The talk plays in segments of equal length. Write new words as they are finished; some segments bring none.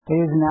It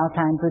is now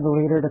time for the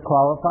leader to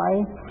qualify.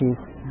 Please.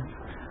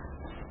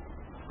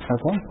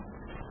 Okay.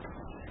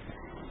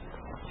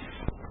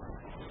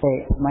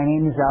 Hey, my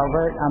name is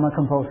Albert. I'm a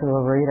compulsive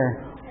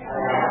overeater.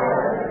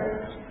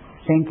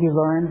 Thank you,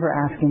 Lauren, for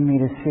asking me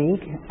to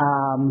speak.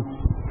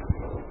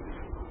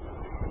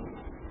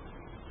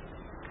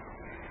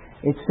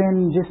 It's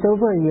been just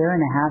over a year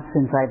and a half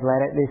since I've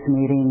led at this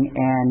meeting,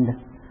 and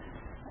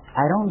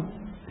I don't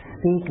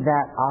speak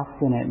that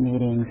often at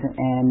meetings,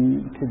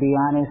 and to be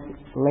honest,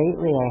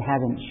 lately I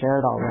haven't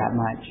shared all that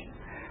much.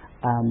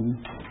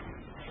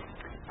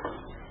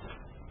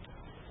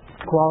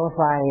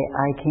 Qualify,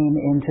 I came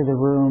into the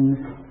rooms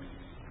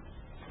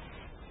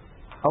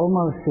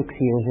almost 6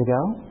 years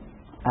ago.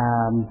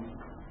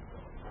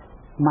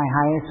 My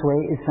highest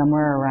weight is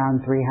somewhere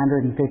around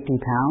 350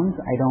 pounds.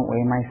 I don't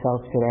weigh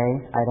myself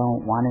today. I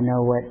don't want to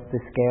know what the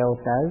scale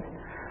says.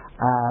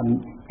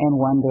 And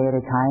one day at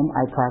a time,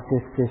 I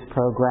practice this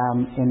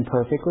program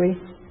imperfectly.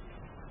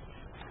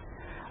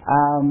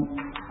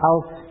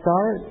 I'll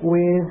start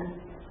with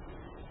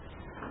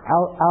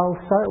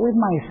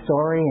my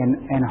story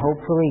and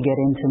hopefully get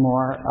into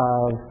more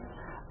of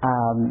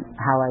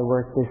how I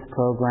work this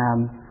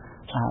program.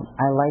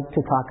 I like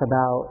to talk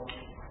about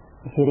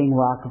hitting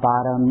rock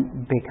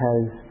bottom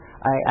because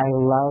I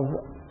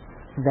love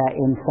that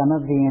in some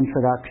of the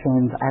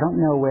introductions, I don't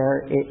know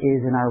where it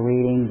is in our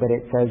reading, but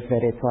it says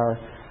that it's our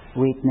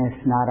weakness,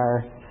 not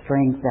our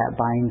strength, that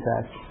binds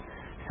us.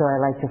 So I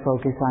like to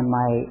focus on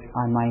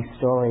my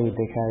story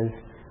because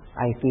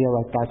I feel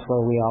like that's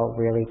where we all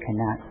really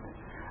connect.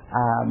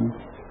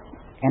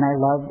 And I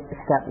love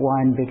step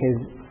one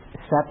because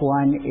step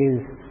one is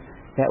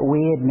that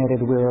we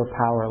admitted we were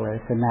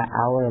powerless and that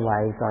our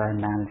lives are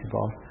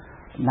unmanageable.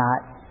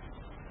 Not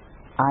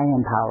I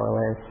am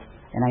powerless,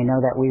 and I know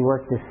that we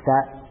work this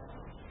step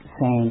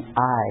saying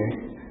I,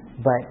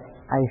 but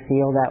I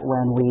feel that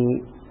when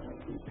we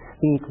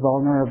speak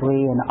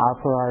vulnerably and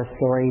offer our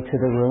story to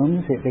the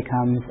rooms, it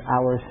becomes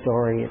our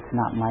story, it's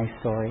not my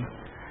story.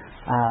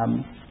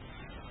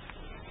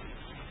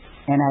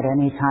 And at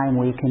any time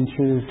we can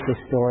choose the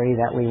story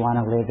that we want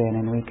to live in,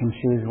 and we can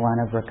choose one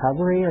of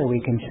recovery or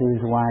we can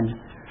choose one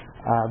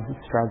of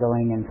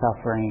struggling and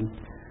suffering.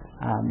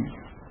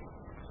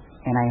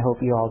 And I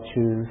hope you all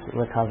choose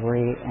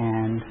recovery.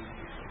 And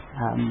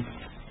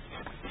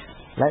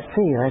let's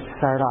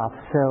start off.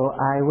 So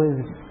I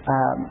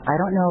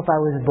don't know if I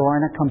was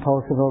born a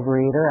compulsive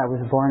overeater. I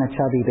was born a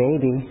chubby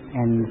baby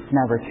and it's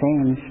never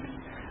changed.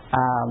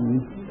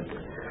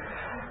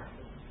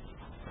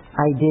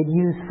 I did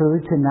use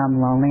food to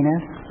numb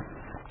loneliness.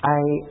 I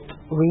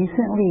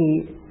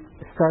recently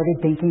started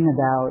thinking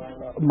about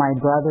my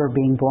brother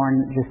being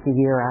born just a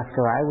year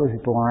after I was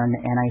born,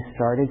 and I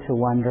started to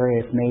wonder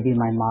if maybe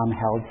my mom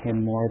held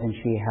him more than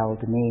she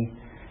held me,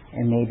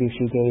 and maybe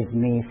she gave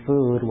me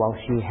food while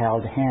she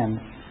held him,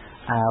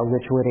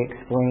 which would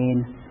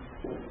explain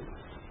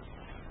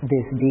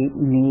this deep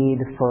need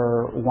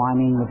for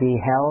wanting to be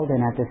held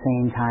and at the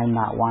same time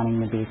not wanting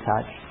to be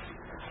touched.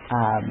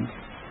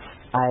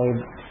 I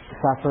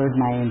suffered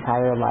my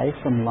entire life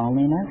from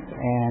loneliness,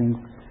 and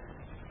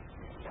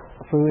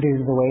food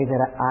is the way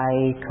that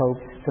I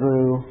coped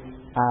through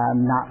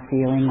not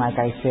feeling like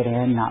I fit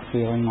in, not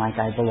feeling like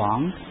I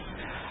belonged.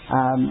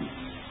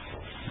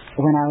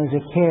 When I was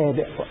a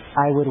kid,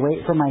 I would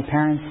wait for my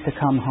parents to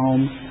come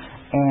home,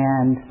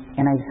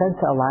 and I've said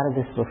a lot of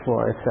this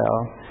before, so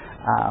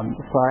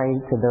sorry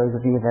to those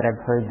of you that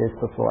have heard this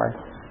before.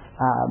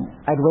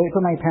 I'd wait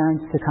for my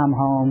parents to come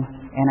home,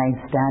 and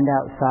I'd stand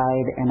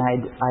outside and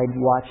I'd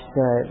watch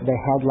the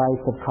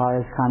headlights of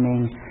cars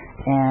coming.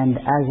 And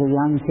as a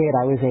young kid,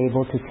 I was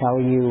able to tell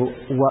you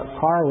what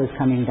car was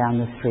coming down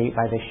the street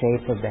by the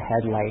shape of the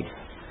headlights.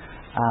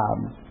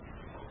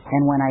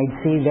 And when I'd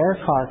see their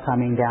car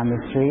coming down the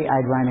street,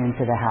 I'd run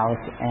into the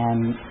house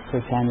and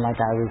pretend like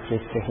I was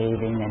just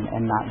behaving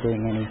and not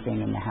doing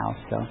anything in the house.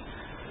 So,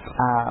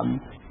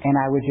 and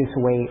I would just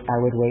wait. I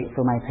would wait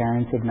for my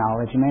parents'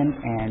 acknowledgement,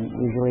 and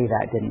usually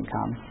that didn't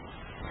come.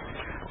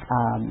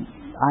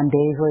 On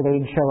days where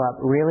they'd show up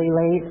really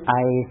late,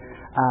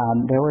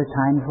 there were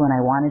times when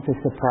I wanted to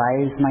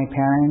surprise my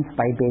parents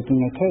by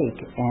baking a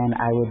cake, and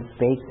I would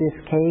bake this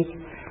cake,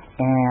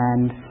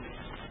 and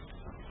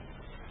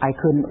I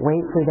couldn't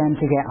wait for them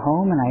to get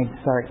home, and I'd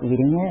start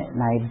eating it, and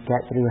I'd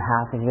get through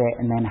half of it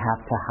and then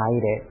have to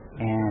hide it,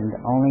 and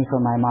only for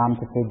my mom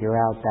to figure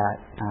out that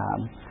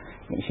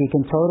she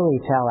can totally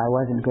tell I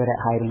wasn't good at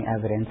hiding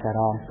evidence at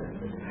all.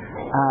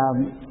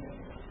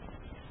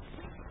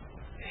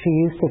 She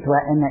used to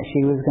threaten that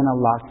she was going to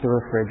lock the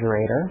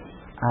refrigerator.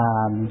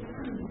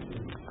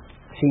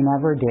 She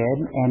never did,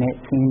 and it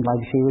seemed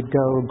like she would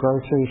go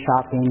grocery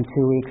shopping,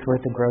 2 weeks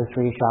worth of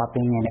grocery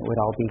shopping, and it would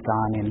all be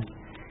gone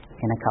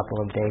in a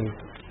couple of days.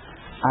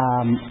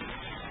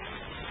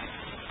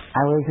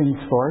 I was in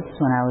sports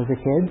when I was a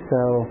kid,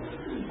 so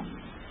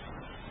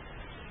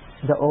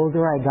the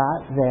older I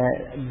got,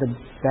 the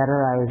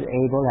better I was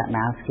able at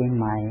masking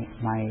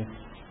my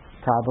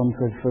problems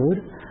with food.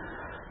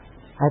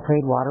 I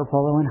played water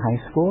polo in high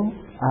school.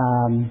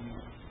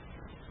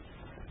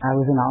 I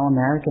was an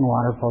All-American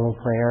water polo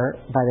player.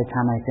 By the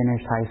time I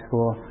finished high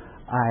school,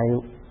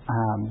 I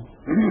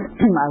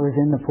was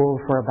in the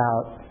pool for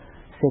about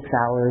 6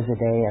 hours a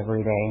day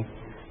every day,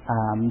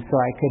 so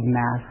I could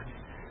mask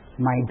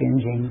my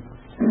binging.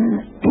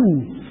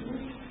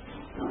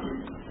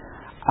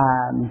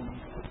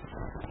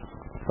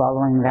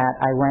 Following that,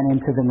 I went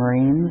into the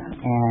Marines,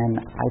 and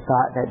I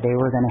thought that they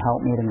were going to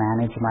help me to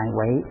manage my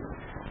weight.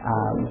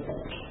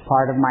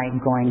 Part of my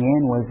going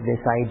in was this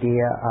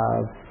idea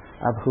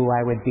of who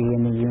I would be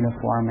in the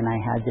uniform, and I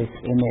had this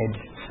image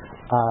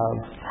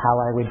of how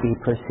I would be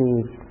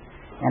perceived.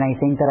 And I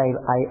think that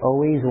I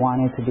always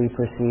wanted to be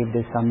perceived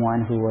as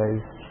someone who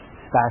was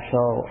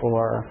special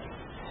or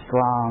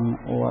strong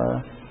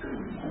or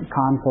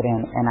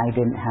confident, and I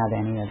didn't have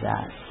any of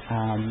that.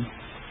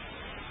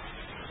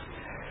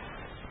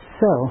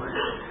 So,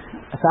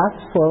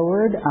 fast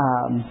forward,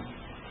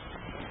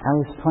 I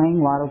was playing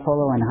water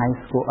polo in high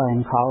school,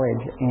 in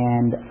college,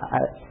 and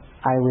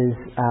I was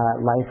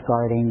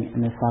lifeguarding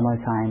in the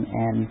summertime,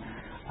 and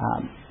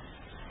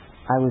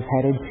I was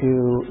headed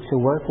to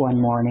work one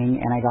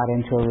morning, and I got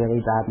into a really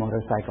bad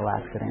motorcycle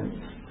accident.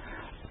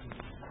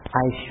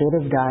 I should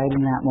have died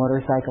in that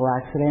motorcycle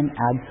accident.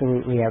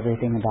 Absolutely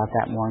everything about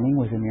that morning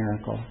was a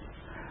miracle.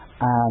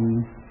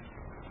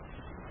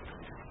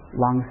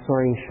 Long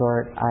story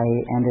short, I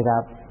ended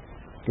up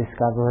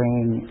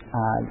discovering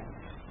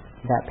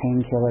that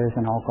painkillers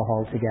and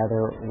alcohol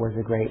together was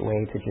a great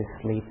way to just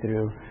sleep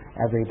through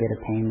every bit of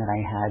pain that I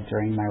had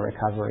during my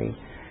recovery.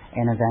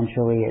 And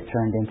eventually it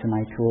turned into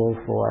my tool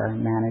for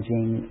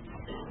managing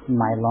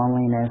my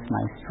loneliness,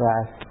 my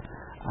stress,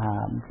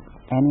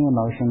 any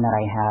emotion that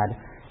I had.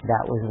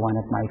 That was one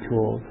of my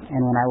tools.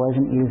 And when I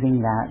wasn't using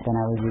that, then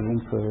I was using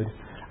food.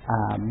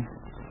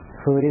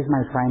 Food is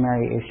my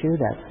primary issue.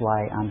 That's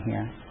why I'm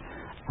here.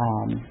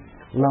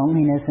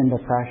 Loneliness and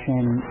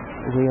depression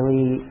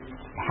really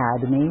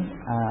had me.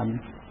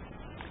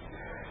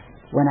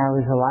 When I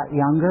was a lot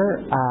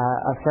younger,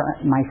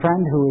 my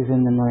friend who was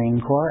in the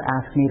Marine Corps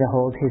asked me to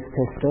hold his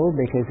pistol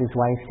because his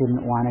wife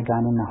didn't want a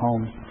gun in the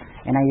home.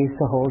 And I used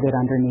to hold it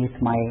underneath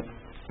my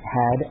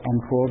head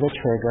and pull the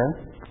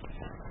trigger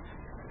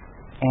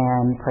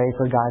and pray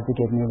for God to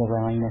give me the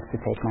willingness to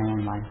take my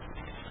own life.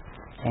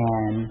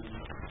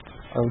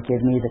 Or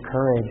give me the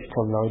courage to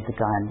load the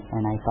gun.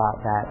 And I thought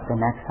that the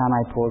next time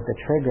I pulled the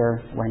trigger,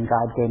 when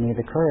God gave me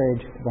the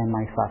courage, then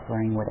my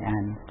suffering would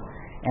end.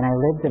 And I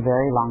lived a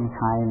very long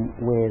time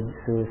with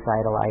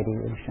suicidal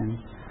ideation.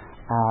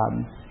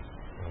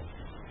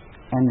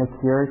 And the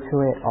cure to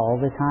it all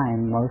the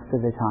time, most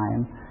of the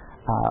time,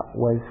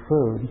 was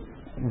food.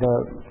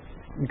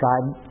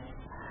 God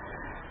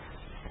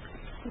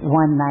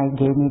one night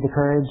gave me the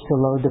courage to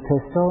load the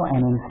pistol,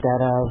 and instead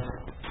of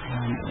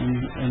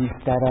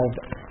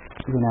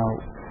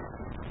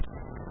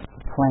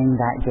playing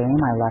that game,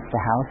 I left the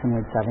house, and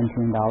with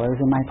 $17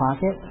 in my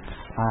pocket,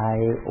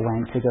 I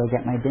went to go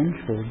get my binge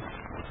food.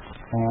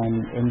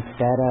 And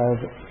instead of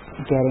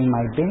getting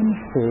my binge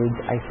foods,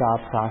 I saw a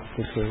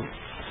prostitute.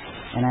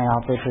 And I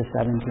offered her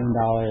 $17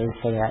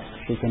 so that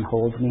she can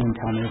hold me and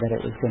tell me that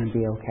it was going to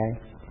be okay.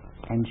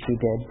 And she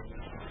did.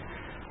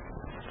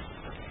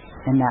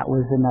 And that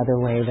was another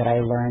way that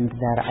I learned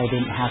that I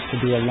didn't have to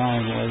be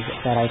alone, was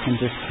that I can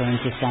just turn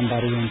to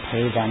somebody and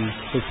pay them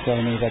to show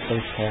me that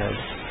they cared,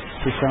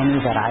 to show me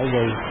that I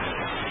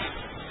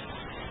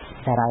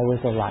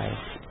was alive.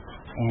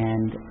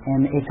 And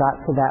it got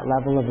to that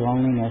level of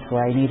loneliness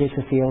where I needed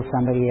to feel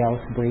somebody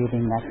else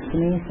breathing next to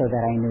me so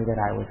that I knew that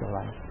I was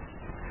alive.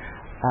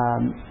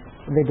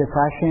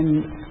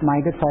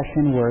 My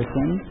depression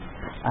worsened.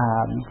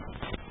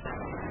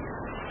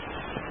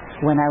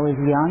 When I was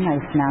young, I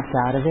snapped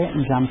out of it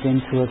and jumped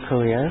into a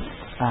career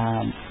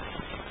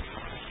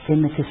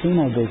in the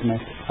casino business,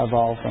 of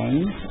all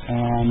things,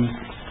 and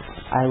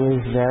I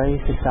was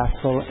very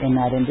successful in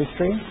that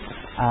industry,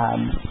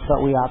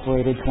 but we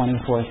operated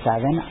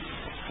 24/7,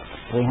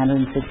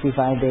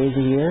 365 days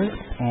a year,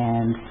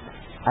 and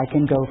I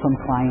can go from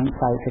client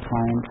site to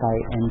client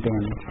site and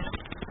binge.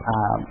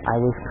 I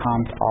was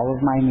comped all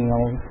of my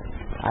meals.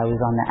 I was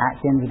on the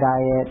Atkins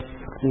diet,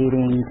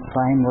 eating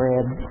prime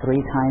rib 3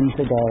 times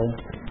a day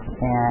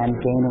and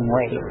gaining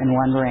weight and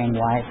wondering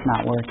why it's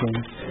not working.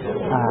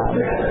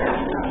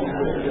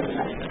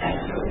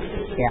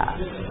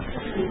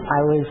 I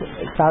was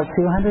about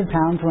 200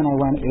 pounds when I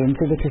went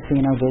into the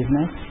casino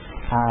business,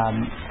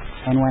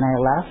 and when I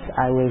left,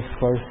 I was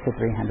close to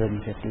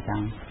 350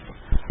 pounds.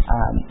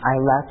 I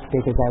left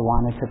because I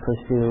wanted to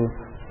pursue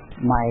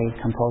my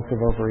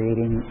compulsive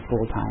overeating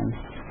full time.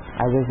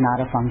 I was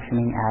not a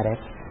functioning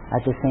addict.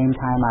 At the same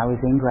time, I was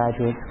in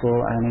graduate school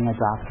earning a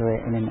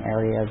doctorate in an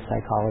area of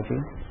psychology,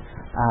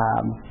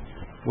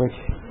 which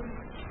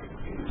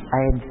I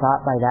had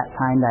thought by that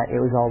time that it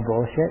was all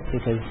bullshit,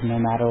 because no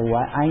matter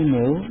what I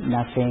knew,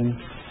 nothing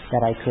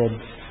that I could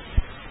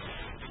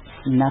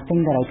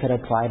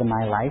apply to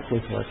my life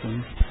was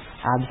working.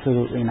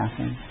 Absolutely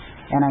nothing.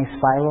 And I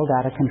spiraled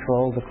out of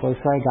control. The closer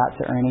I got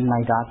to earning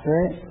my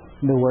doctorate,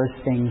 the worse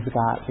things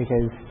got,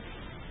 because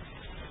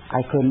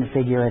I couldn't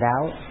figure it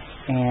out,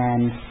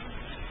 and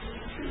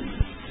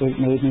it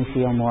made me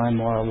feel more and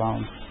more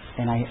alone.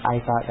 And I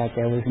thought that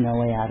there was no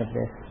way out of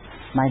this.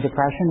 My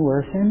depression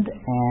worsened,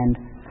 and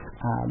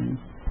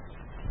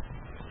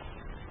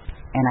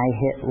I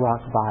hit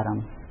rock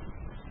bottom.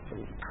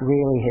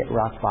 Really hit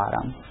rock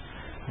bottom.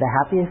 The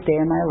happiest day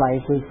of my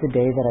life was the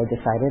day that I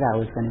decided I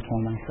was going to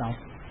kill myself.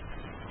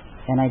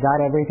 And I got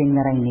everything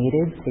that I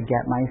needed to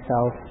get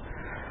myself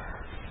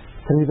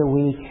through the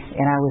week,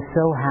 and I was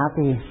so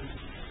happy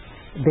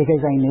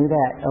because I knew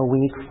that a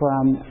week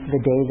from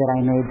the day that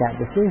I made that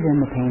decision,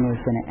 the pain was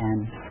going to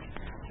end.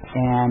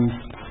 And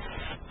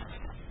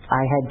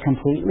I had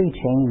completely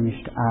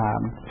changed.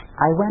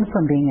 I went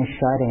from being a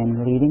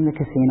shut-in, leading the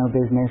casino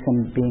business,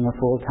 and being a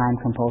full-time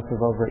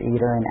compulsive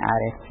overeater and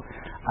addict.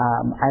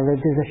 I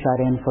lived as a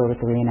shut-in for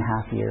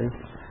 3.5 years.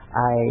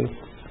 I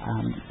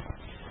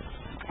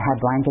had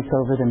blankets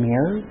over the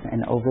mirrors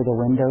and over the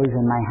windows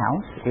in my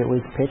house. It was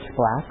pitch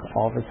black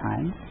all the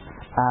time.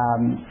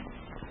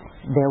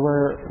 There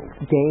were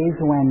days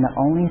when the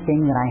only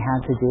thing that I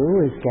had to do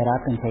was get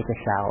up and take a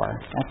shower.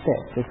 That's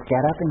it. Just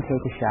get up and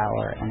take a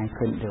shower, and I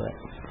couldn't do it.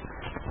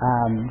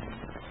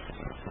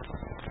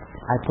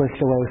 I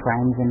pushed away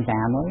friends and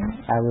family.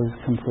 I was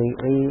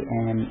completely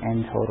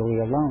and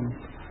totally alone.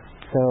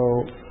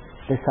 So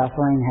the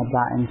suffering had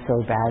gotten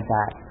so bad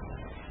that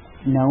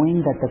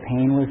knowing that the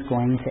pain was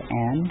going to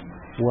end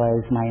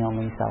was my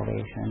only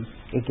salvation.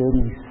 It gave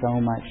me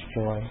so much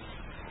joy.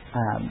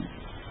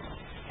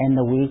 And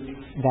the week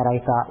that I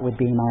thought would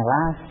be my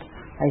last,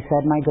 I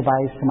said my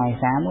goodbyes to my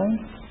family.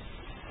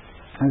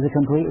 I was a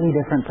completely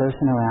different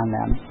person around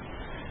them.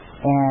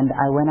 And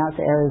I went out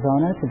to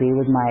Arizona to be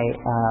with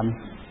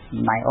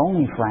my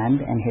only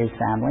friend and his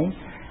family.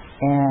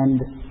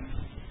 And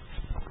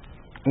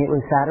it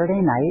was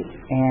Saturday night,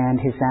 and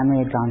his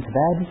family had gone to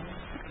bed.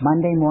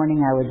 Monday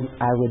morning, I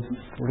would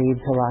leave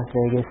to Las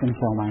Vegas and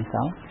kill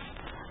myself.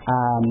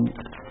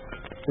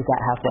 Is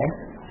that halfway?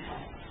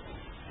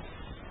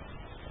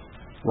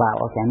 Wow,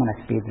 okay, I'm going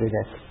to speed through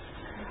this.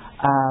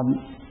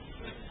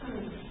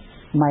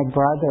 My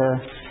brother,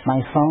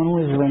 my phone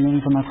was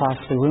ringing from across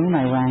the room.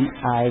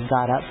 I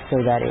got up so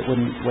that it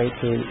wouldn't wake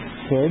his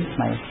kids,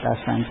 my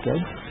best friend's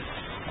kids.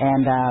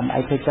 And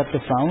I picked up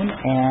the phone,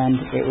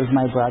 and it was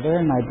my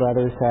brother, and my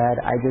brother said,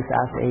 "I just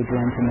asked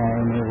Adrian to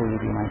marry me. Will you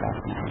be my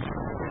best man?"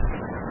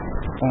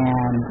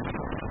 And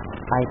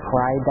I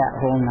cried that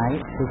whole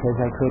night because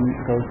I couldn't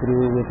go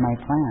through with my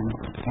plan,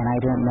 and I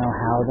didn't know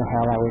how the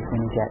hell I was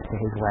going to get to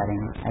his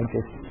wedding.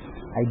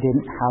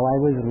 How I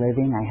was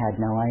living, I had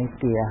no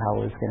idea how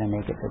I was going to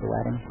make it to the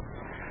wedding.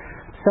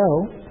 So,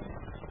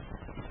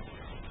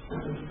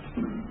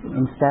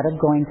 instead of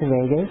going to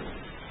Vegas,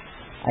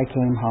 I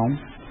came home,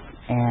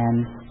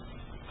 and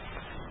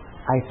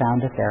I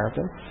found a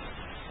therapist,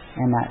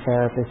 and that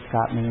therapist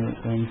got me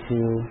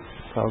into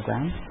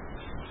program.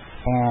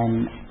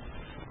 And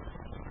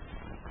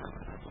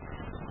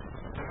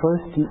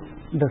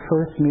the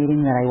first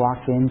meeting that I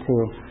walked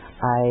into,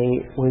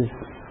 I was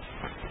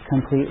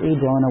completely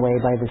blown away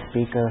by the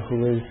speaker, who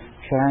was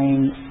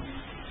sharing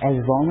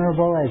as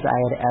vulnerable as I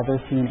had ever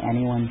seen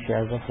anyone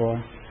share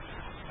before.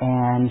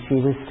 And she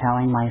was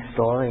telling my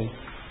story.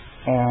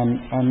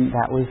 And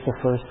that was the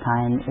first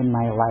time in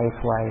my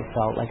life where I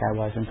felt like I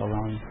wasn't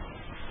alone.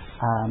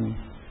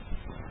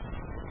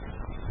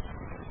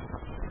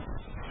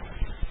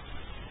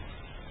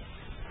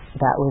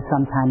 That was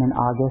sometime in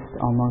August,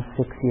 almost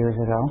 6 years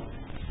ago.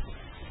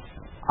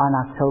 On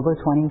October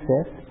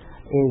 25th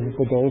is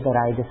the day that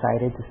I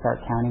decided to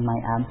start counting my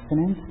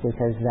abstinence,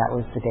 because that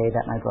was the day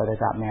that my brother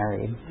got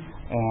married.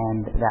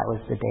 And that was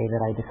the day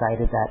that I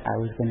decided that I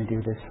was going to do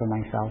this for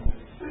myself.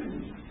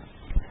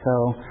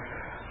 So,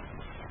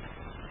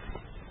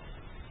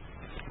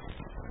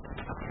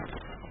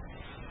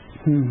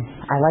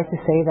 I like to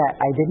say that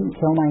I didn't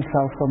kill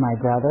myself for my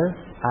brother.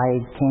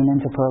 I came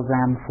into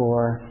program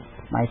for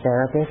my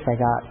therapist. I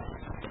got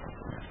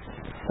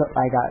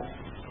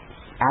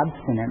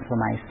abstinent for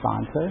my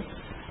sponsor,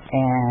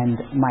 and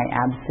my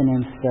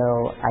abstinence,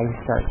 though,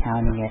 I start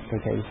counting it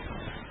because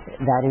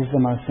that is the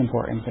most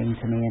important thing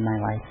to me in my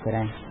life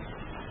today.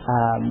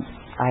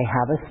 I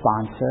have a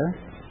sponsor.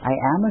 I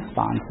am a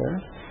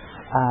sponsor.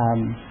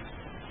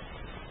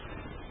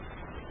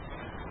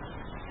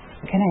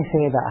 What can I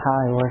say about how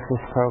I work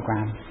this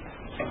program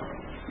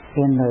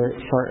in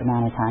the short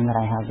amount of time that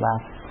I have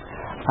left?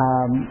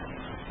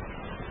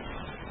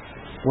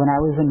 When I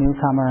was a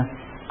newcomer,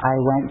 I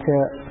went to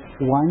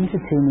 1 to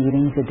 2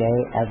 meetings a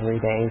day every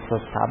day for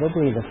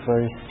probably the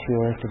first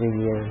 2 or 3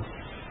 years.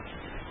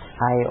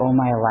 I owe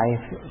my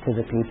life to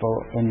the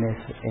people in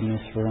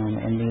this room,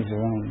 in these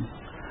rooms.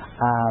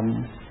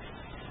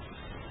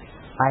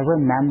 I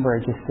remember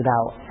just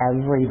about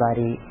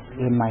everybody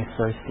in my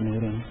first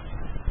meeting,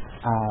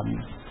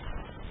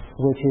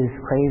 which is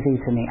crazy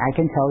to me. I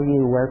can tell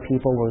you where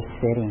people were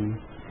sitting.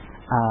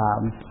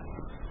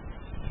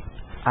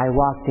 I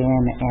walked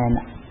in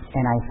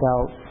and I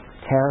felt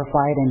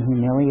terrified and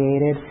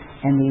humiliated,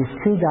 and these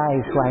 2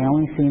 guys who I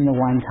only seen the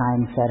one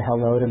time said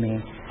hello to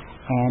me,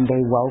 and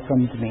they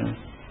welcomed me,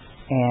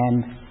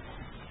 and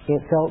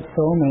it felt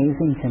so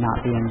amazing to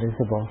not be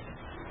invisible.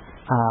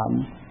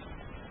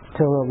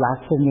 To the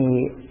left of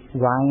me,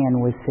 Ryan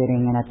was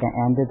sitting, and at the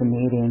end of the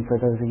meeting, for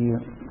those of you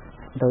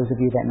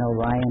that know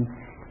Ryan,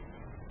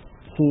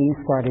 he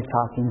started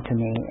talking to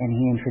me, and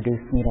he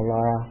introduced me to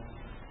Laura,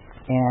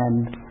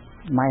 and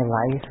my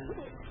life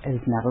has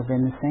never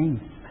been the same.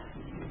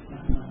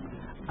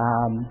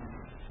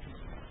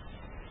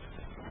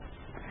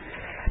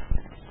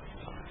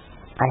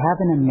 I have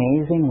an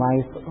amazing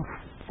life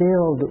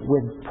filled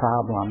with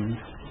problems,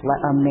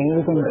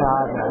 amazing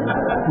problems.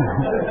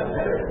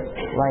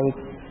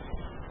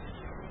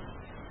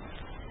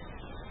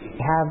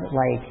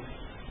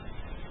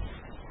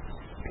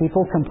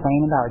 People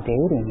complain about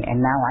dating, and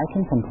now I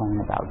can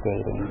complain about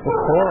dating. It's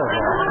horrible.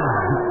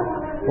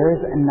 There's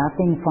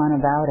nothing fun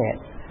about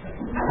it.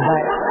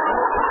 But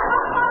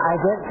I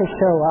get to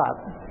show up,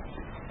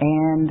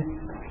 and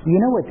you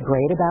know what's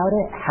great about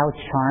it? How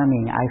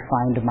charming I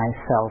find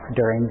myself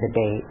during the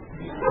date.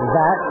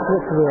 That's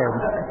what's weird.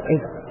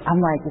 I'm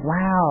like,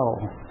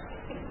 wow,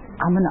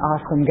 I'm an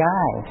awesome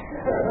guy.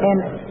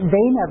 And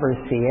they never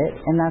see it,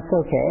 and that's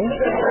okay.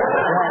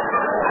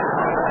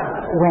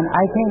 When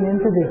I came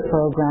into this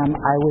program,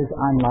 I was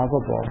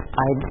unlovable.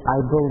 I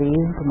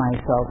believed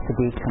myself to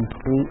be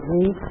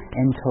completely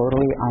and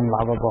totally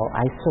unlovable.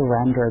 I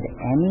surrendered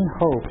any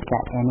hope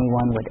that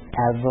anyone would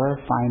ever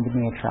find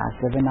me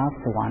attractive enough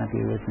to want to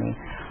be with me.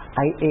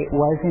 It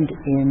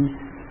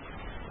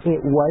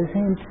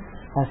wasn't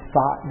a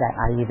thought that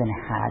I even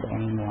had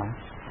anymore.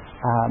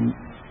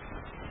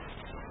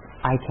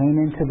 I came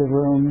into the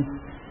room,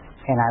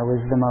 and I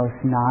was the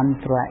most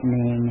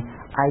non-threatening.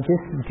 I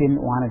just didn't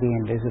want to be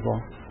invisible,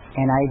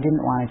 and I didn't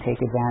want to take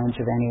advantage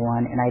of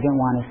anyone, and I didn't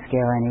want to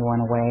scare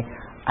anyone away.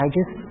 I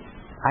just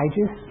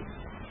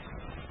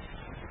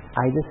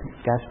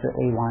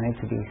desperately wanted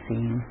to be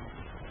seen,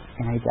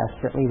 and I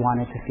desperately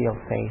wanted to feel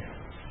safe,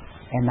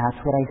 and that's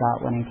what I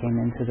got when I came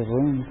into the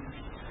room.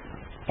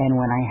 And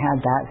when I had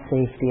that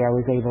safety, I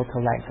was able to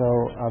let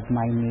go of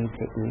my need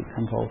to eat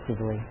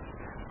compulsively.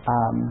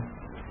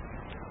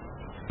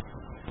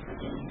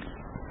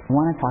 I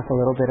want to talk a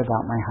little bit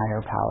about my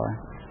higher power,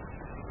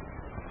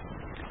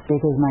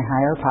 because my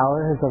higher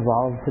power has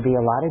evolved to be a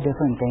lot of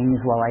different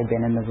things while I've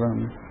been in the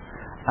room.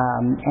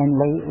 And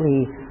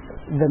lately,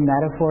 the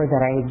metaphor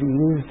that I've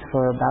used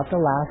for about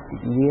the last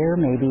year,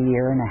 maybe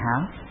year and a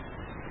half,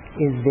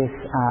 is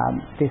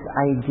this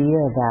idea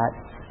that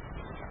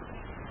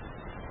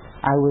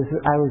I was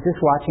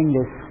just watching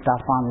this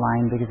stuff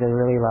online because I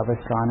really love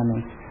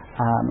astronomy,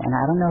 and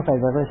I don't know if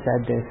I've ever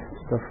said this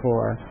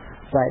before,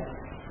 but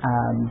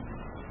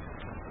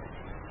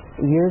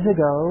years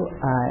ago,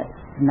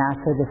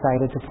 NASA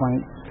decided to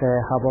point the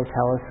Hubble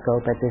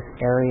telescope at this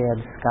area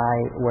of sky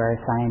where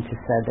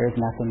scientists said there's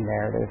nothing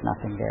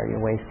there,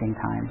 you're wasting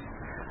time.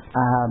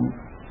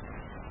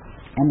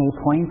 And they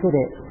pointed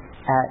it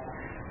at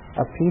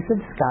a piece of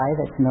sky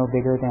that's no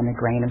bigger than a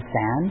grain of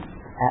sand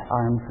at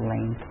arm's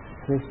length,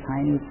 this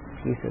tiny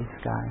piece of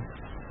sky.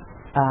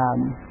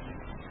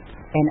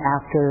 And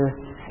after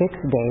 6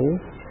 days,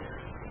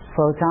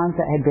 photons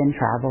that had been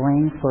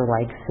traveling for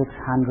like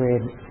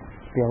 600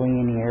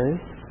 billion years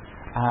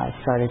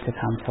started to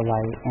come to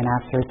light, and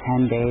after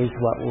 10 days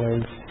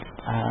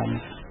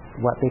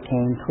what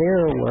became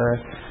clear were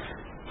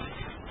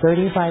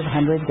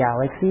 3,500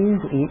 galaxies,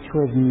 each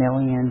with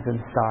millions of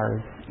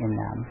stars in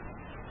them.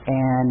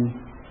 And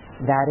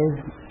that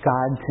is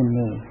God to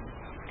me.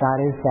 God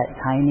is that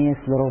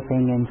tiniest little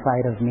thing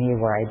inside of me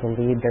where I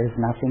believe there's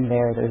nothing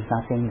there.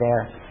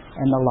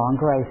 And the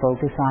longer I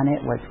focus on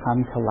it, what's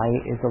come to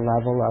light is a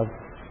level of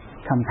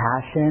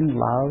compassion,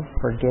 love,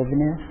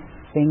 forgiveness,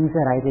 things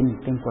that I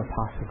didn't think were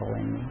possible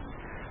in me.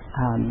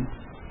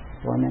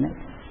 4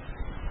 minutes.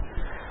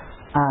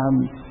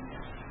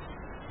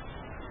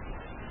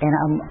 And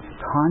I'm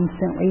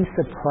constantly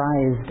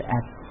surprised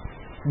at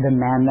the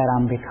man that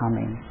I'm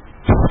becoming.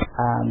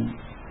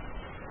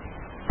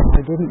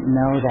 I didn't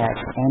know that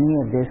any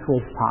of this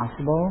was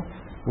possible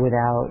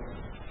without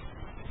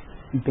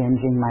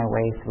binging my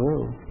way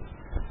through.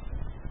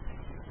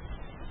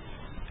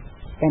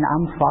 And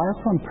I'm far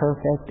from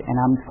perfect, and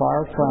I'm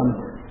far from,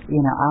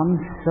 I'm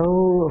so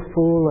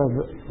full of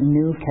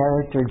new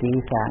character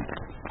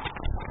defects.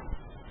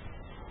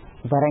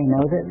 But I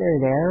know that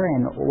they're there,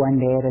 and one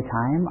day at a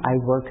time, I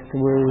work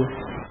through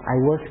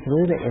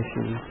the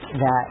issues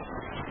that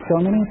so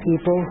many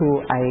people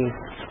who I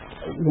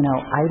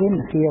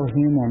didn't feel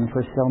human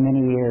for so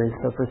many years,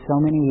 but for so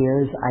many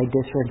years I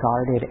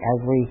disregarded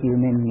every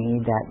human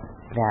need that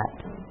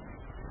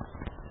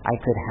I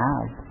could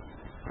have.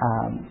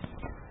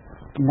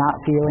 Not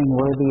feeling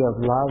worthy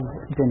of love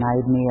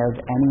denied me of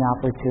any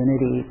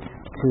opportunity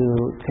to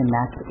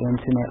connect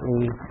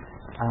intimately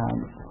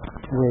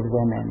with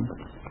women.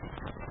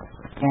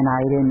 And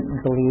I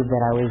didn't believe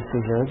that I was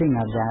deserving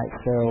of that,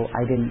 so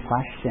I didn't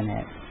question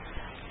it.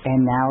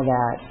 And now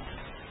that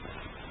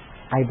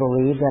I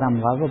believe that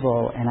I'm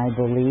lovable, and I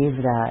believe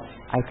that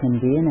I can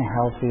be in a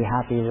healthy,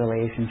 happy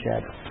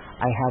relationship,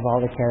 I have all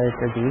the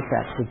character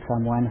defects of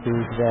someone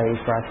who's very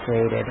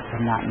frustrated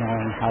and not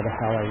knowing how the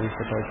hell are you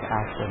supposed to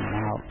ask them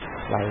out.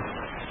 Like,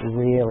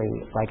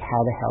 really, like,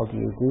 how the hell do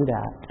you do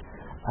that?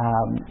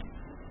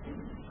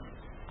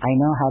 I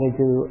know how to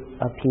do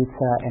a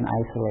pizza in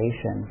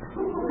isolation.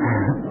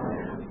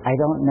 I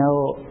don't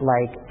know,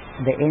 like,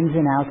 the ins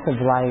and outs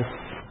of life.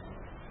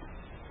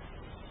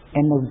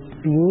 And the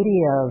beauty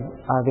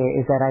of it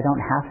is that I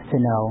don't have to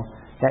know,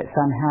 that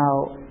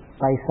somehow,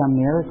 by some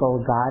miracle,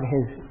 God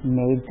has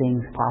made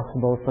things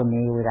possible for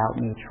me without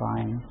me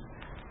trying.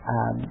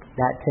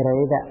 That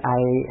today that I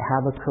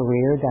have a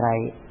career that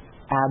I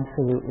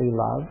absolutely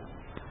love,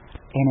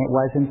 and it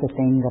wasn't the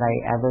thing that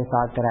I ever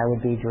thought that I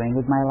would be doing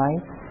with my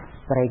life,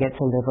 but I get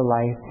to live a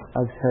life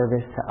of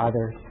service to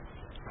others.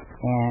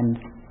 And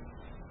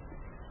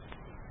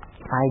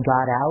I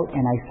got out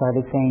and I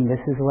started saying,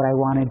 this is what I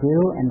want to do,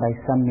 and by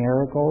some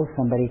miracle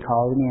somebody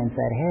called me and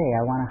said, hey,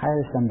 I want to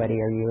hire somebody,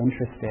 are you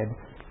interested?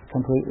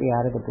 Completely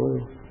out of the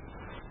blue.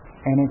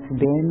 And it's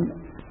been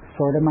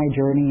sort of my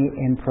journey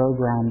in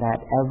program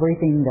that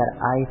everything that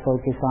I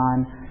focus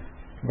on,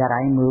 that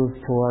I move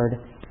toward,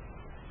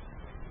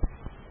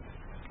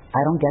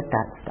 I don't get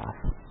that stuff.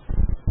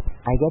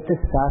 I get the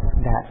stuff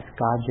that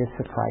God just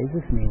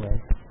surprises me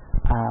with.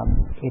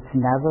 It's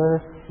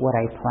never what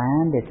I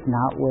planned. It's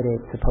not what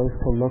it's supposed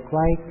to look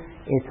like.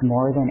 It's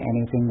more than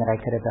anything that I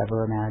could have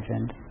ever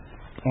imagined.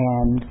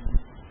 And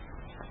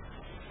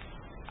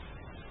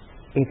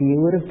if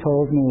you would have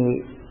told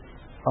me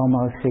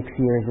almost 6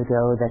 years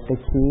ago that the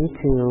key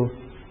to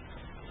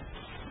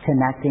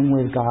connecting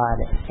with God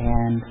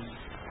and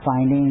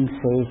finding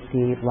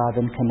safety, love,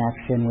 and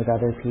connection with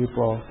other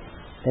people,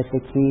 that the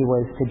key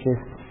was to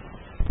just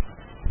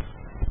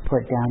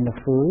put down the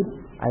food,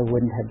 I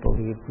wouldn't have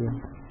believed you.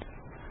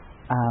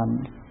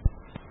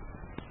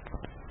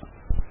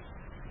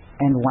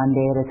 And one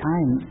day at a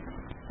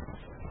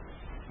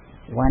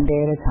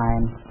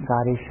time,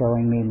 God is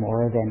showing me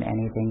more than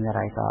anything that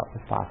I thought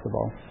was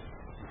possible.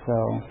 So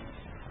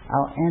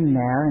I'll end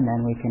there, and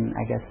then we can,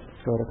 I guess,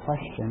 go to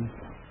questions.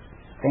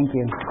 Thank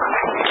you.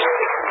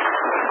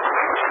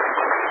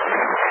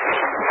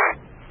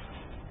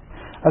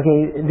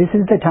 Okay, this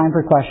is the time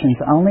for questions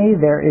only.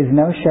 There is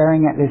no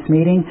sharing at this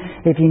meeting.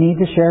 If you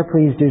need to share,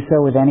 please do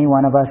so with any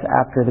one of us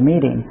after the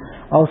meeting.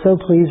 Also,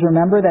 please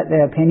remember that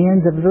the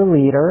opinions of the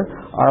leader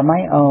are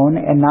my own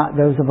and not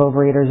those of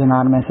Overeaters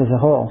Anonymous as a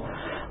whole.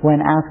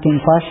 When asking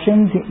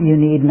questions, you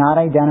need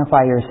not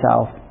identify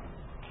yourself.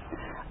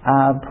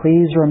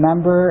 Please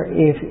remember,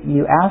 if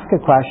you ask a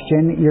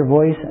question, your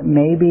voice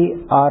may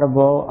be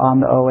audible on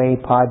the OA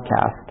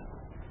podcast.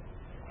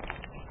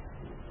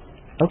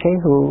 Okay,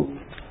 who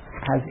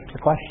has a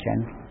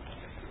question?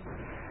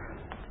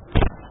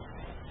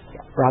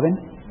 Robin?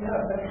 Yeah,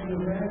 but you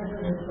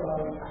imagine if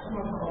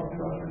someone called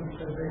you up and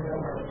said they have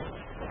a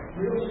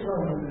real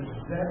struggle with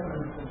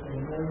resentment that they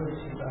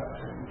notice about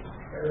certain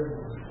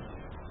areas.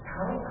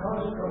 How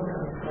does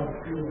program help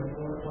you, and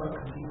what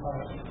could you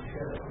possibly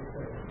share with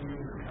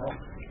us?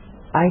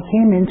 I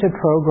came into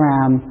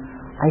program,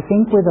 I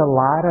think, with a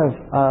lot of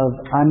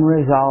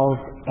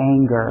unresolved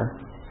anger,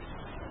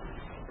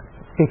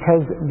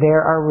 because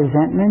there are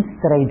resentments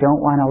that I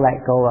don't want to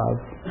let go of.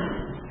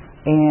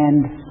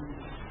 And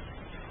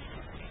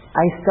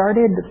I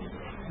started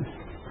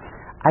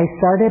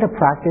a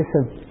practice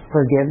of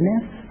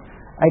forgiveness,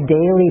 a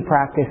daily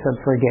practice of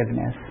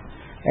forgiveness,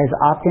 as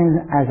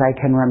often as I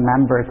can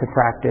remember to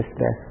practice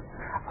this.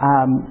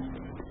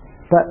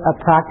 But a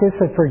practice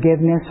of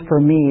forgiveness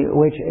for me,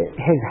 which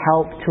has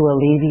helped to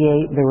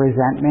alleviate the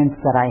resentments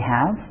that I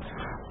have,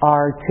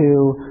 are to,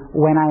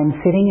 when I'm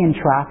sitting in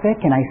traffic,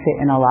 and I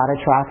sit in a lot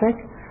of traffic,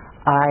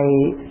 I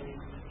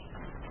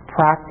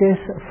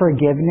practice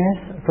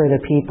forgiveness for the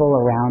people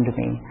around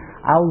me.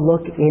 I'll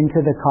look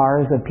into the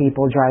cars of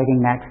people driving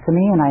next to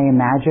me, and I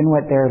imagine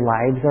what their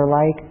lives are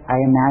like.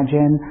 I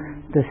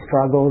imagine the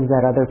struggles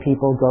that other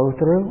people go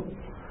through.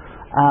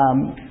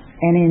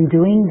 And in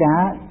doing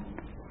that,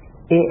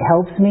 it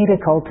helps me to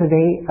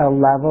cultivate a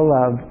level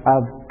of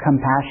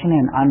compassion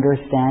and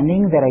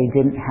understanding that I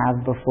didn't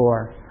have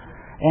before.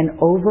 And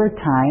over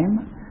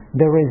time,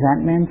 the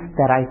resentments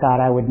that I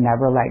thought I would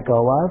never let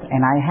go of,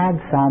 and I had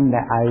some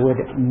that I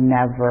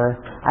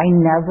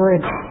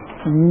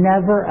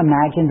never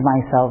imagined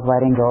myself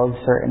letting go of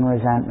certain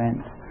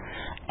resentments.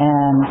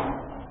 And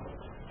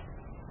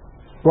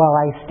while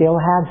I still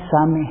have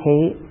some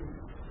hate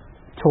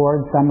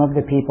towards some of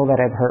the people that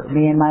have hurt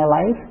me in my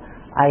life,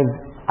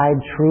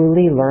 I've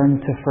truly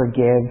learned to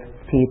forgive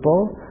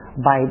people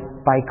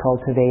by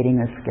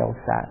cultivating a skill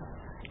set.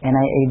 And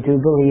I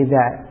do believe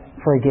that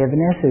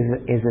forgiveness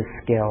is a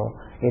skill.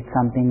 It's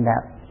something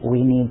that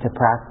we need to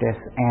practice.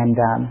 And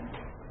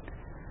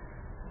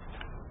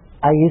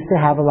I used to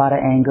have a lot of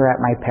anger at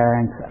my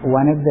parents.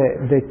 One of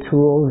the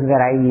tools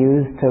that I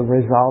used to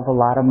resolve a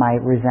lot of my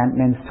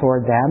resentments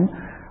toward them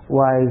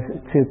was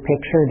to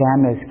picture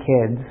them as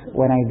kids.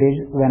 When I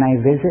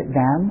visit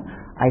them,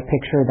 I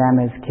picture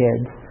them as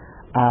kids.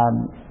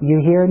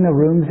 You hear in the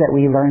rooms that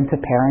we learn to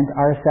parent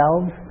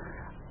ourselves.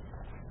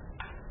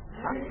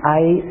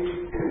 I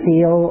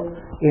feel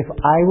if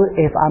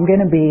I'm going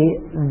to be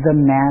the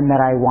man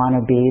that I want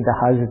to be, the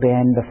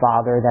husband, the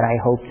father that I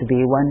hope to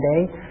be one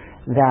day,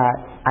 that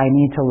I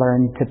need to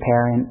learn to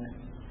parent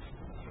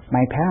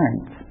my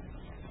parents,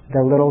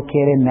 the little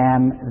kid in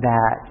them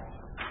that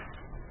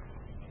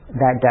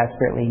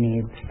desperately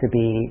needs to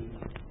be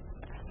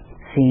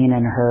seen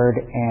and heard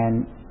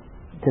and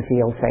to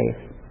feel safe.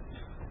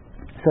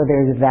 So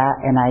there's that,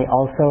 and I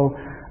also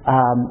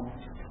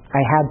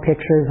I had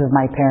pictures of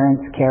my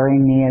parents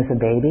carrying me as a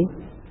baby,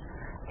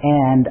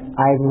 and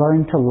I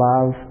learned to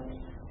love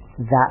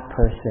that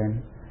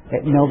person.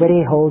 That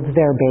nobody holds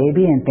their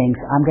baby and thinks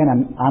I'm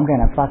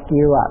gonna fuck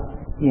you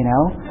up, you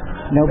know?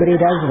 Nobody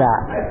does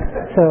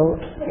that. So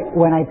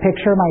when I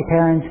picture my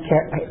parents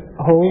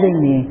holding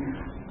me,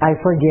 I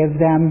forgive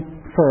them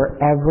for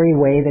every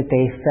way that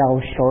they fell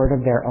short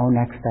of their own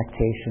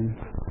expectations,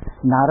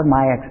 not of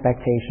my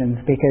expectations,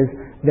 because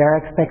their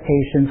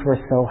expectations were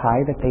so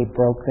high that they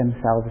broke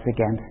themselves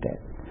against it.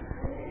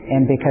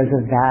 And because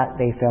of that,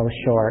 they fell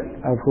short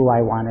of who I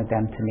wanted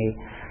them to be.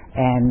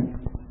 And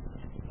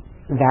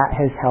that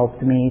has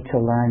helped me to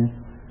learn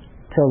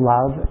to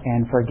love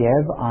and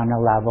forgive on a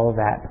level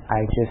that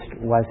I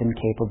just wasn't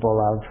capable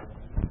of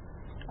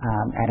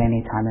at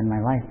any time in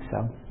my life.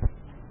 So,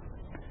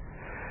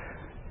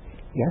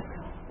 yes?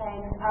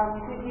 Thanks.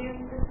 Could you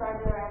describe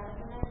your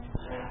abstinence?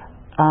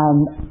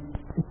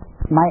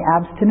 My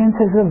abstinence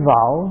has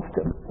evolved.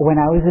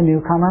 When I was a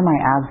newcomer, my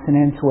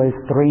abstinence was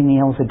 3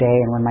 meals a day.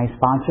 And when my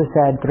sponsor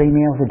said 3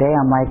 meals a day,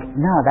 I'm like,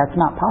 no, that's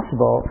not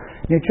possible.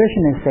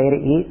 Nutritionists say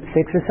to eat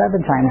 6 or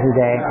 7 times a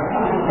day.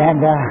 And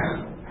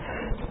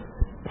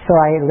so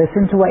I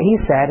listened to what he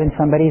said, and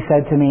somebody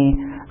said to me,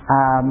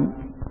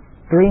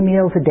 3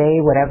 meals a day,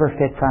 whatever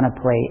fits on a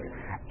plate.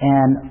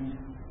 And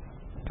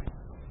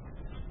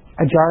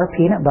a jar of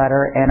peanut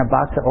butter and a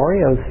box of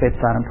Oreos fits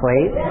on a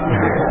plate.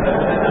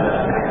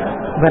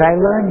 But I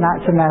learned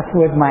not to mess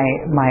with my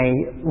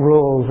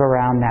rules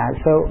around that.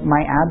 So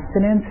my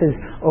abstinence has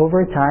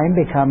over time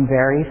become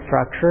very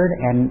structured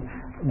and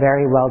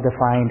very well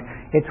defined.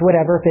 It's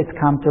whatever fits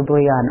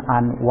comfortably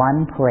on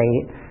one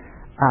plate.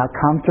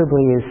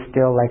 Comfortably is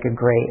still like a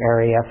gray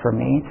area for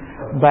me.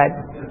 But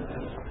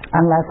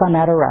unless I'm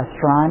at a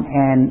restaurant,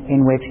 and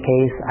in which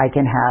case I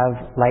can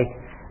have like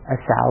a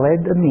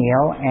salad, a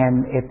meal,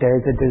 and if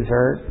there's a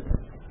dessert.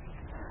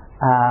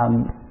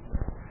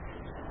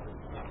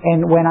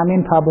 And when I'm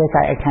in public,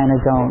 I kind of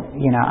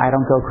don't, I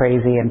don't go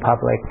crazy in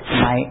public.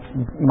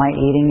 My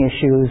eating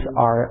issues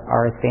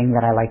are a thing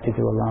that I like to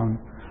do alone.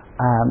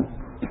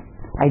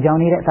 I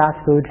don't eat at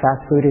fast food.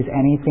 Fast food is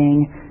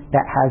anything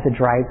that has a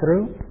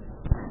drive-through.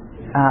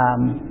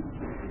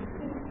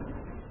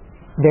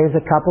 There's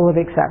a couple of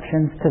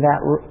exceptions to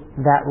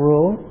that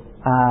rule.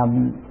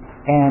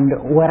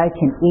 And what I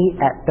can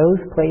eat at those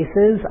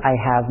places, I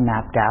have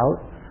mapped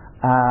out.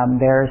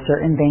 There are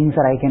certain things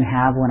that I can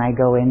have when I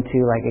go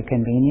into like a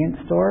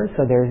convenience store.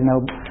 So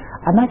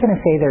I'm not going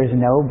to say there's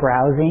no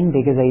browsing,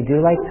 because I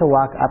do like to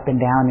walk up and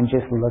down and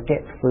just look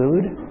at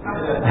food.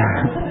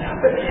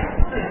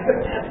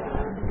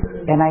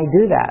 And I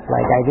do that.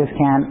 Like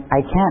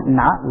I can't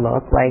not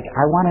look. Like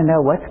I want to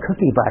know what's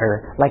cookie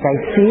butter. Like I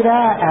see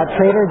that at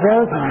Trader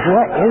Joe's. I'm like,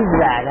 what is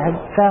that?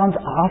 That sounds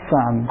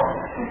awesome.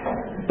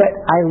 But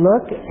I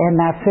look, and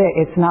that's it.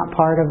 It's not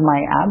part of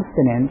my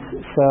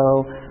abstinence.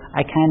 So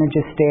I kind of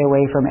just stay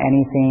away from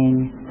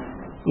anything,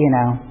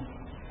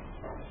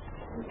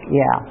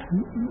 Yeah.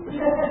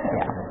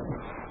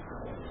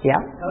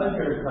 How does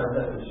your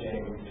concept of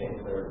shame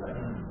change over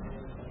time?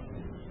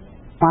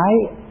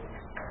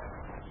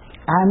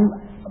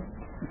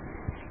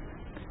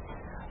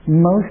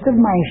 Most of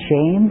my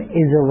shame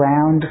is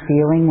around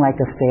feeling like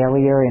a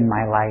failure in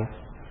my life.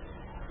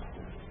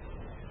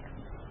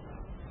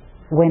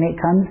 When it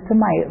comes to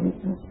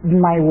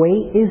my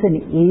weight is an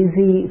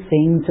easy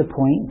thing to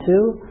point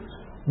to,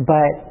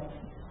 but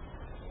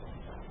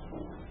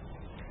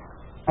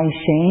my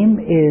shame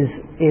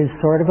is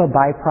sort of a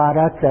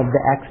byproduct of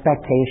the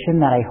expectation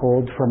that I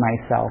hold for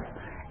myself.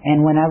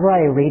 And whenever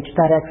I reach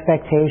that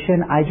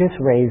expectation, I just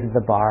raise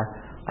the bar.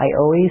 I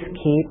always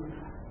keep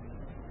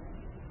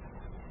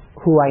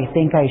who I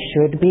think I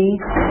should be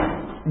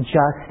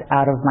just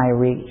out of my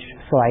reach,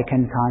 so I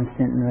can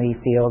constantly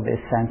feel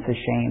this sense of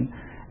shame.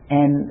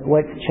 And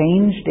what's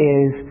changed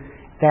is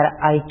that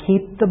I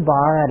keep the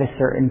bar at a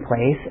certain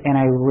place, and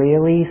I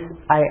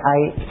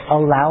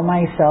allow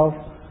myself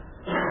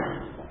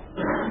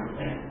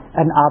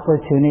an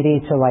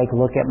opportunity to like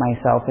look at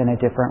myself in a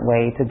different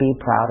way, to be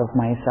proud of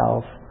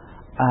myself.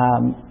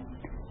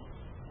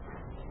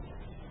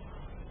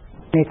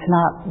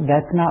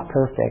 That's not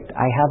perfect.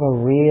 I have a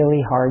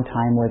really hard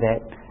time with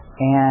it,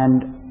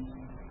 and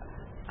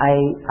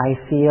I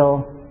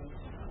feel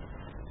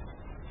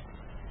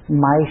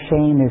my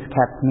shame has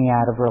kept me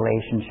out of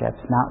relationships.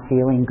 Not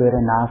feeling good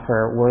enough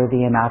or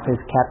worthy enough has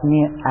kept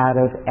me out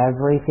of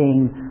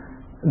everything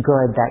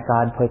good that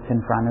God puts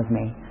in front of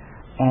me.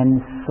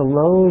 And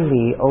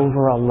slowly,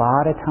 over a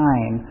lot of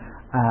time,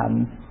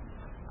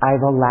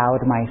 I've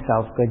allowed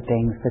myself good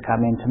things to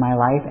come into my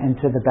life, and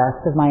to the best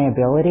of my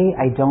ability,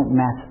 I don't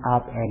mess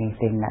up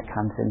anything that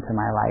comes into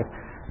my life.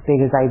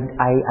 because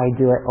I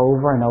do it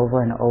over and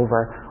over and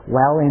over.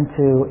 Well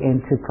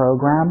into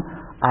program,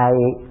 I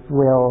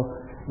will,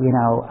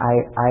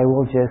 I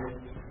will just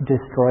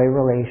destroy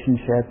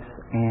relationships,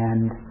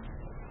 and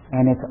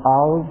it's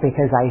all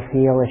because I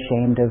feel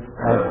ashamed of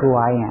who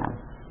I am.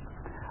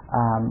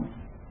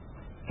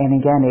 And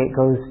again, it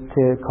goes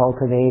to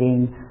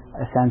cultivating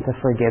a sense of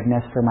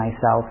forgiveness for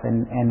myself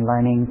and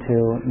learning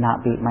to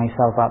not beat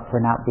myself up for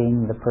not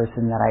being the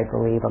person that I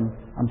believe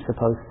I'm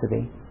supposed to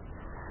be.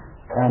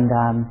 And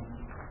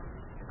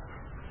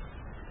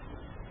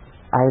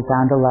I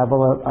found a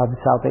level of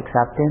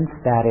self-acceptance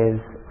that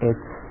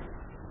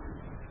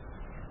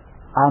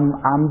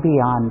I'm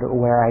beyond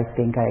where I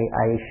think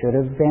I should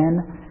have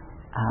been,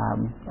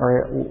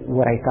 or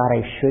what I thought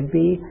I should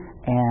be,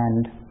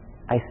 and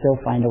I still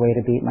find a way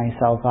to beat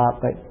myself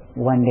up, but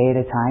one day at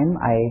a time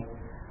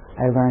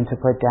I learn to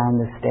put down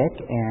the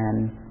stick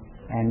and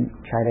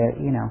try to,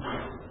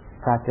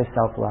 practice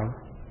self-love.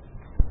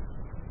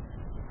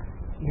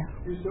 Yeah.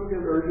 You still get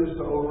urges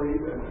to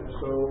overeat, and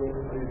so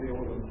how do you deal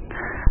with them?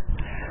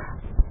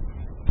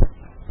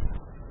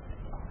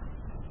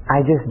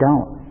 I just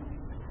don't.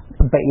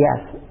 But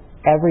yes,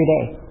 every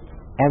day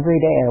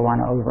I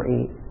want to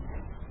overeat,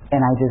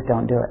 and I just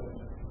don't do it.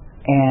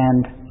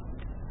 And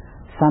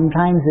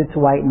sometimes it's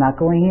white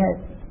knuckling it.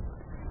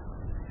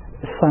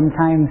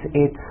 Sometimes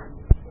it's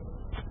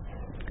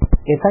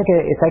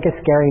like a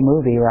scary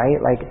movie,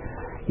 right? Like,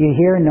 you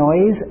hear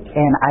noise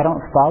and I don't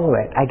follow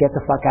it. I get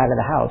the fuck out of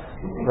the house,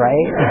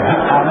 right?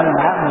 I'm in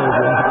that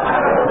movie.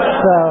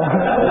 So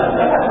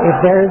if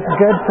there's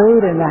good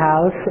food in the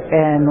house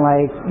and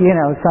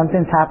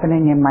something's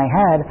happening in my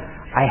head,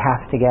 I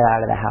have to get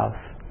out of the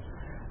house.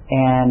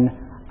 And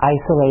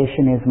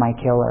isolation is my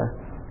killer.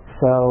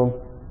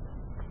 So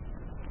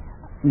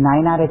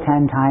 9 out of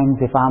 10 times,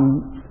 if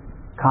I'm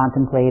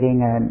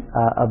contemplating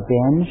a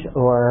binge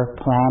or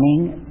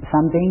planning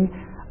something,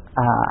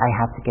 I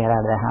have to get out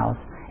of the house.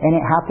 And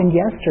it happened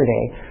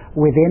yesterday.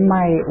 Within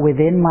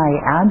my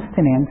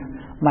abstinence,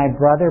 my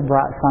brother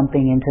brought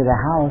something into the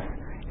house,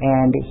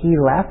 and he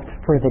left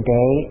for the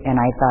day,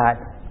 and I thought,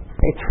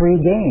 it's free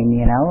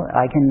game,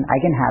 I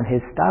can have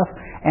his stuff.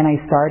 And I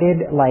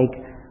started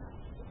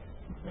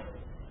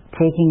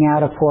taking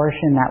out a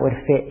portion that would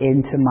fit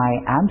into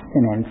my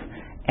abstinence,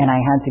 and I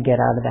had to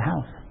get out of the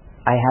house.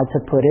 I had to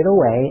put it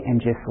away and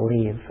just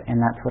leave, and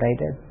that's what I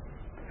did.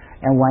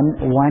 And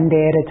one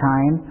day at a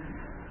time,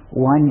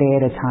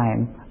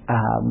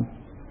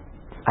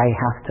 I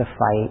have to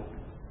fight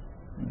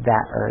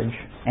that urge,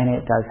 and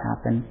it does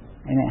happen,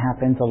 and it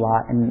happens a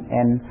lot.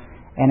 And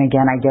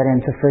again, I get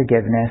into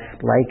forgiveness.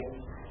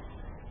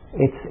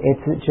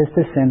 It's just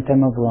a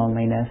symptom of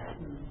loneliness,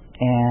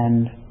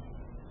 and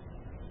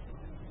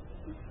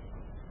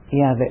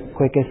the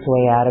quickest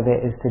way out of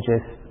it is to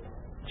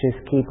just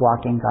keep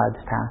walking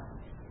God's path.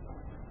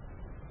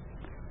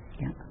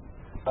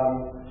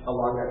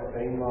 Along that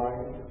same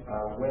line,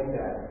 when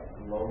that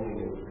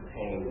loneliness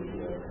pain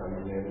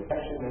comes in,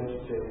 actually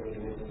mentioned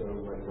so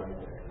what's right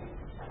there.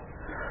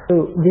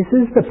 So this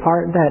is the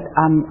part that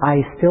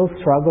I still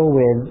struggle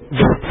with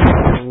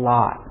a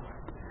lot.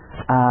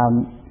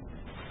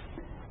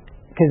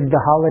 Because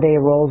the holiday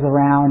rolls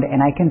around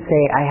and I can say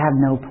I have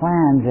no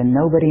plans and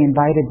nobody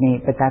invited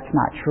me, but that's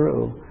not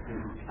true.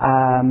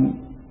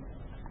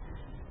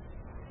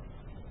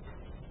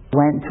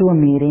 Went to a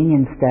meeting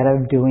instead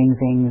of doing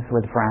things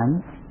with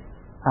friends.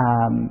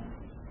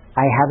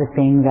 I have a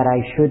thing that I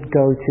should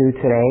go to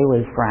today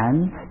with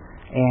friends,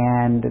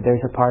 and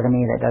there's a part of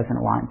me that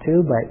doesn't want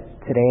to, but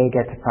today I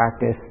get to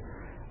practice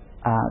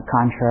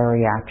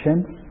contrary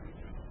action.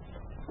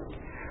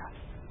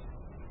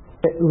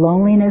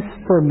 Loneliness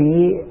for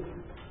me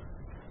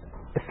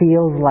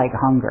feels like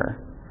hunger,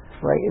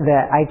 right?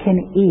 That I can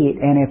eat,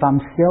 and if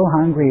I'm still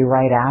hungry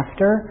right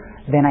after,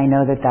 then I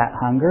know that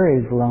hunger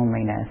is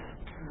loneliness.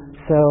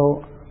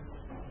 So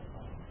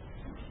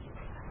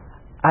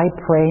I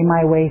pray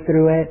my way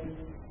through it.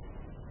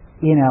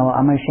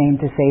 I'm ashamed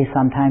to say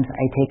sometimes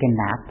I take a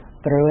nap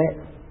through it.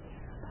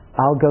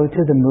 I'll go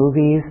to the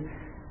movies,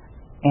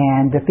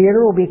 and the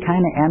theater will be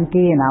kind of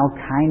empty, and I'll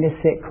kind of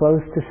sit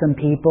close to some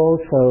people,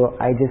 so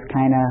I just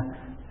kind of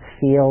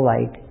feel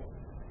like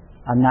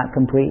I'm not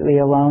completely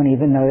alone,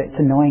 even though it's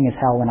annoying as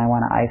hell when I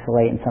want to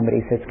isolate and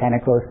somebody sits kind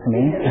of close to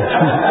me.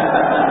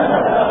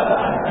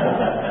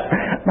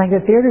 Like,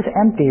 the theater's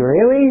empty,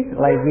 really?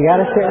 Like, you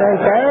got to sit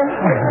right there?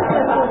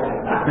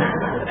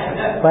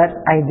 But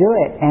I do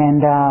it,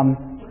 and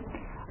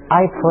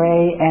I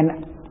pray,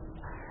 and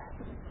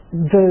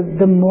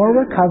the more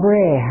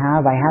recovery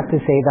I have to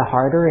say, the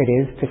harder it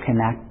is to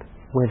connect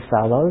with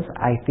fellows.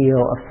 I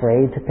feel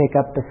afraid to pick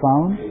up the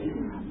phone,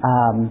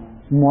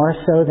 more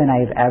so than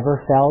I've ever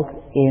felt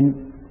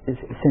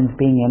since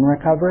being in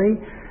recovery.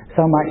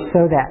 So much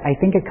so that I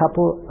think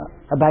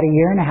about a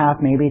year and a half,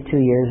 maybe 2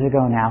 years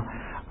ago now,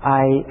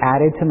 I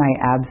added to my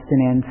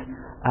abstinence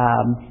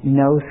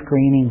no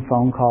screening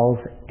phone calls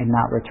and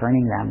not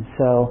returning them.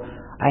 So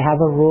I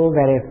have a rule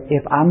that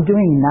if I'm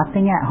doing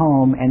nothing at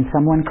home and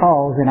someone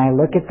calls and I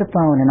look at the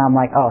phone and I'm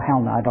like, oh, hell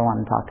no, I don't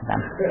want to talk to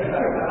them.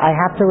 I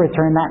have to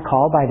return that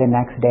call by the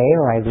next day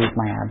or I lose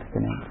my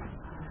abstinence.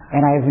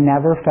 And I've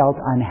never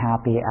felt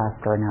unhappy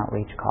after an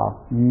outreach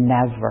call.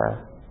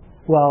 Never.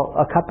 Well,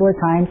 a couple of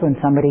times when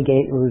somebody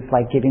was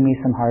like giving me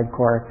some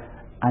hardcore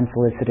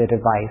unsolicited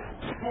advice.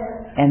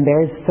 And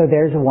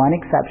there's one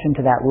exception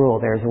to that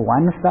rule. There's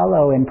one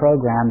fellow in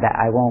program that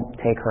I won't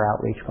take her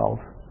outreach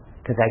calls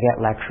because I get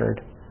lectured.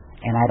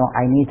 And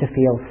I need to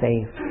feel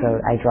safe,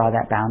 so I draw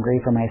that boundary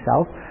for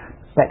myself.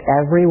 But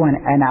everyone,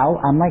 and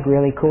I'm like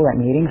really cool at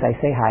meetings. I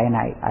say hi and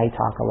I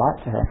talk a lot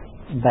to her,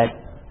 but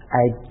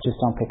I just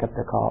don't pick up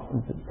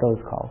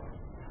those calls.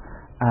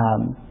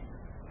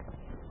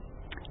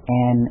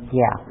 And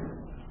yeah.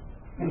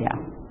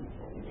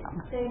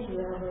 Thank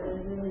you, Albert.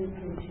 I really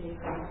appreciate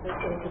that. That's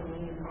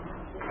openly and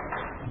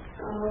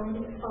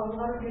honestly. A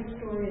lot of your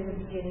story in the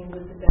beginning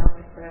was about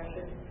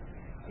depression.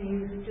 Do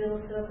you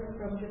still suffer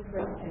from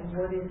depression? And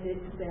what is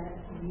it that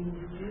you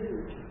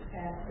do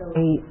at those?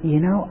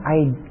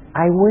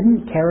 I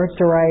wouldn't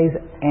characterize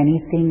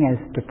anything as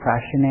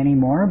depression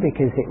anymore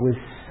because it was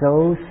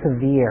so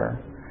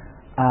severe.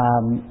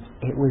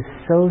 It was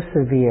so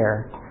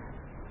severe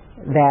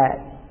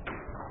that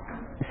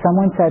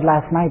someone said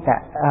last night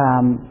that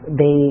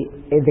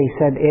they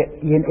said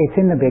it's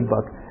in the big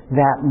book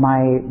that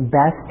my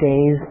best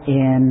days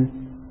in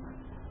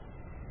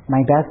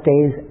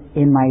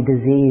my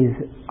disease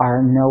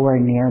are nowhere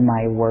near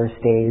my worst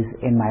days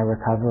in my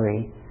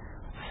recovery.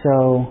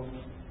 So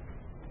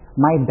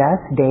my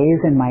best days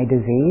in my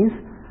disease,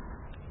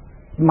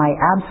 my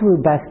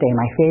absolute best day,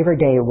 my favorite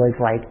day was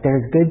like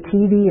there's good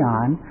TV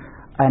on,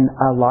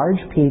 a large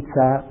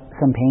pizza,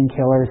 some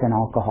painkillers and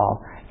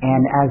alcohol.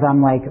 And as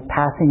I'm like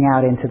passing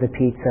out into the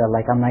pizza,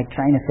 like I'm like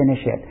trying to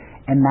finish it.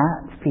 And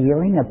that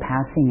feeling of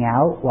passing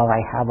out while I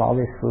have all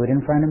this food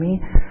in front of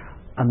me,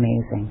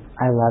 amazing.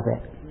 I love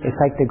it. It's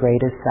like the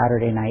greatest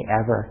Saturday night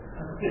ever.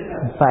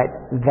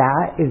 But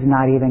that is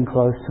not even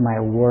close to my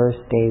worst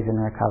days in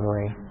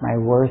recovery. My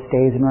worst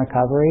days in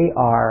recovery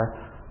are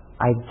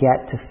I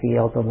get to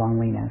feel the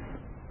loneliness.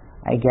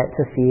 I get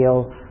to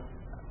feel,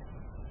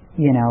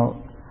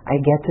 I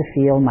get to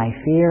feel my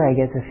fear. I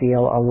get to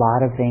feel a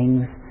lot of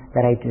things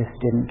that I just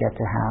didn't get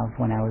to have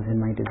when I was in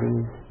my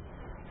disease.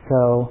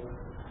 So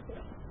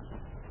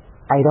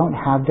I don't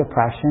have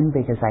depression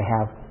because I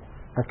have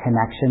a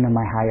connection to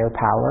my higher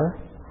power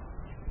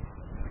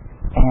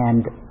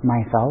and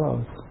my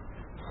fellows.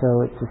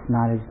 So it's just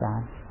not as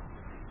bad.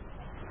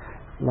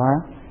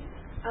 Laura?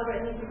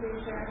 Albert, thank you for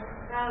sharing.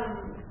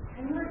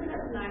 Can you look at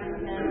us 9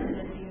 and 10 and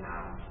if you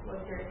have,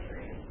 what's your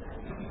experience then?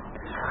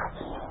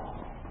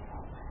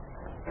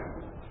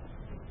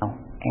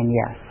 And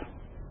yes.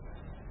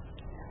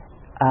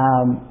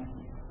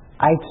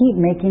 I keep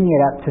making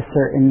it up to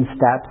certain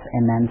steps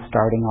and then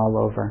starting all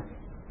over.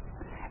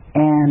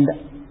 And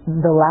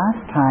the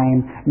last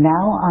time,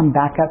 now I'm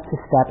back up to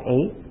step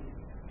 8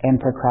 and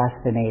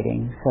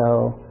procrastinating.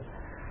 So,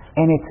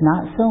 and it's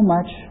not so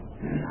much,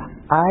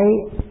 I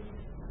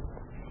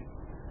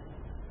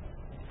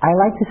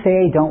like to say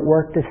I don't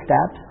work the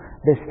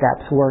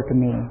steps work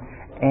me.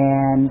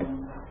 And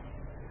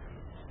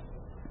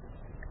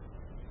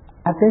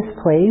at this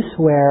place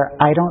where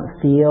I don't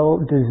feel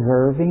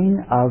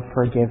deserving of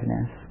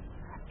forgiveness.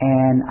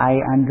 And I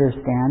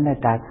understand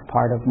that that's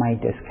part of my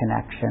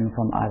disconnection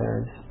from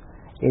others,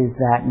 is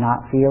that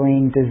not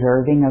feeling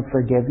deserving of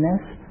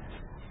forgiveness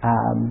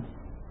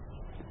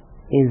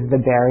is the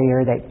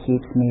barrier that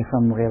keeps me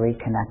from really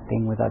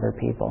connecting with other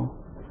people.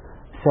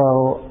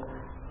 So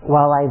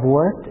while I've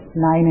worked 9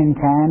 and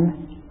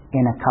 10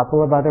 in a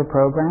couple of other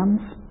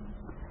programs,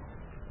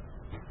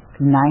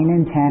 9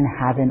 and 10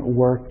 haven't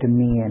worked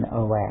me in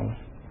OA,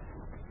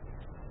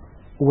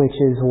 which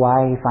is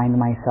why I find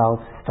myself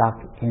stuck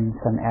in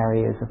some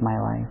areas of my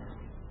life.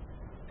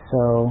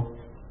 So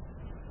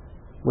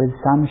with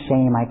some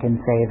shame I can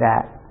say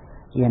that,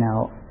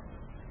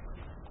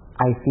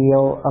 I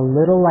feel a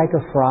little like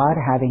a fraud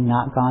having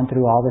not gone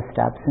through all the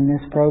steps in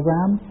this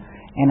program,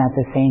 and at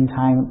the same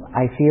time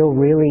I feel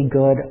really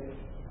good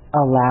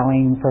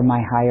allowing for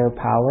my higher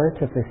power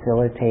to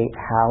facilitate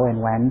how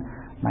and when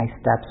my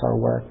steps are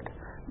worked.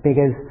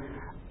 Because,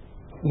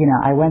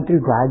 I went through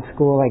grad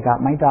school, I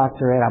got my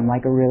doctorate, I'm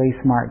like a really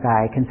smart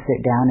guy, I can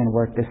sit down and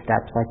work the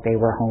steps like they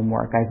were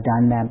homework. I've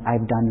done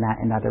that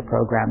in other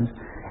programs.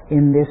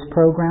 In this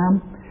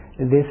program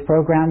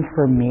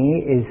for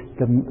me is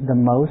the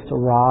most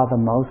raw, the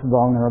most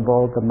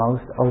vulnerable, the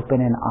most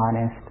open and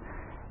honest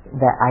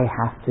that I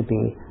have to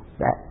be.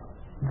 That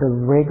the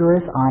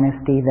rigorous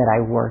honesty that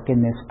I work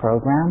in this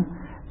program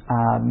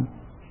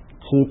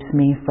keeps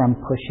me from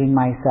pushing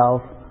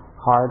myself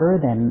harder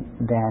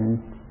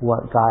than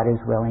what God is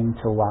willing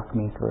to walk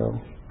me through,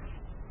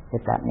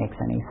 if that makes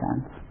any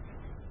sense.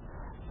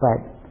 But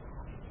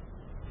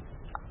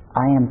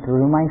I am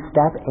through my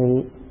step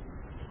 8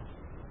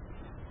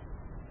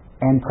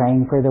 and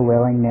praying for the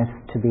willingness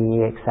to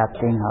be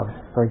accepting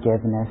of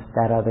forgiveness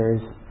that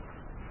others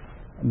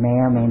may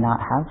or may not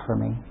have for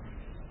me.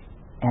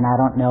 and I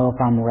don't know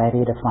if I'm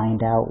ready to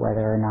find out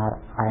whether or not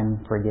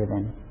I'm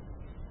forgiven.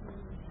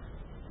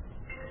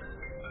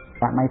 Is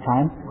that my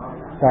time?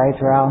 Sorry,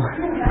 Terrell.